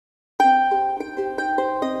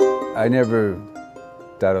I never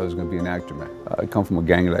thought I was going to be an actor, man. I come from a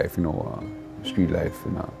gang life, you know, street life,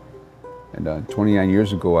 and 29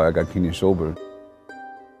 years ago I got clean and sober.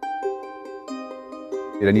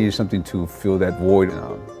 I needed something to fill that void.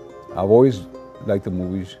 I've always liked the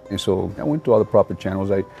movies, and so I went to all the proper channels.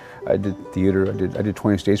 I did theater. I did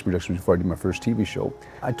 20 stage productions before I did my first TV show.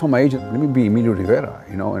 I told my agent, let me be Emilio Rivera,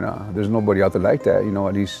 you know, and there's nobody out there like that, you know,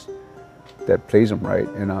 at least that plays them right.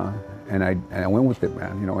 And I went with it,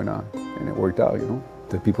 man, you know, and it worked out, you know.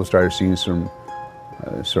 The people started seeing some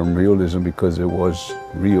realism because it was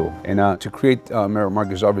real. And to create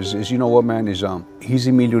Marcus Alvarez is, you know what, man, is he's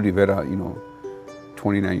Emilio Rivera, you know,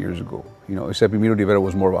 29 years ago, you know, except Emilio Rivera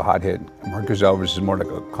was more of a hothead. Marcus Alvarez is more like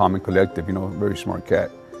a calm and collective, you know, very smart cat.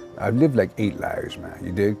 I've lived like 8 lives, man,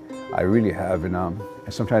 you dig? I really have, and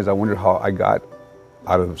sometimes I wonder how I got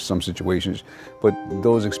out of some situations, but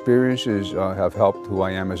those experiences have helped who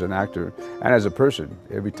I am as an actor and as a person.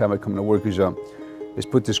 Every time I come to work is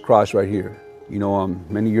put this cross right here. You know,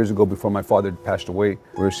 many years ago before my father passed away,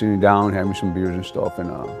 we were sitting down having some beers and stuff, and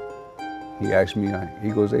he asked me, he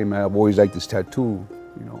goes, hey man, I've always liked this tattoo,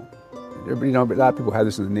 you know. Everybody, you know, a lot of people have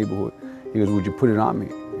this in the neighborhood. He goes, would you put it on me?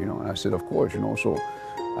 You know, and I said, of course, you know. So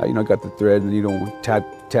I, you know, got the thread and, you know,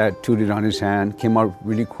 tattooed it on his hand. Came out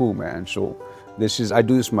really cool, man. So I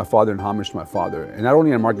do this for my father in homage to my father. And not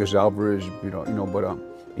only on Marcus Alvarez, you know, but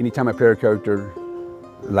anytime I play a character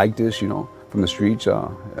like this, you know, from the streets,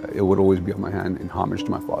 it would always be on my hand in homage to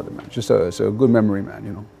my father, man. It's a good memory, man,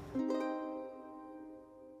 you know.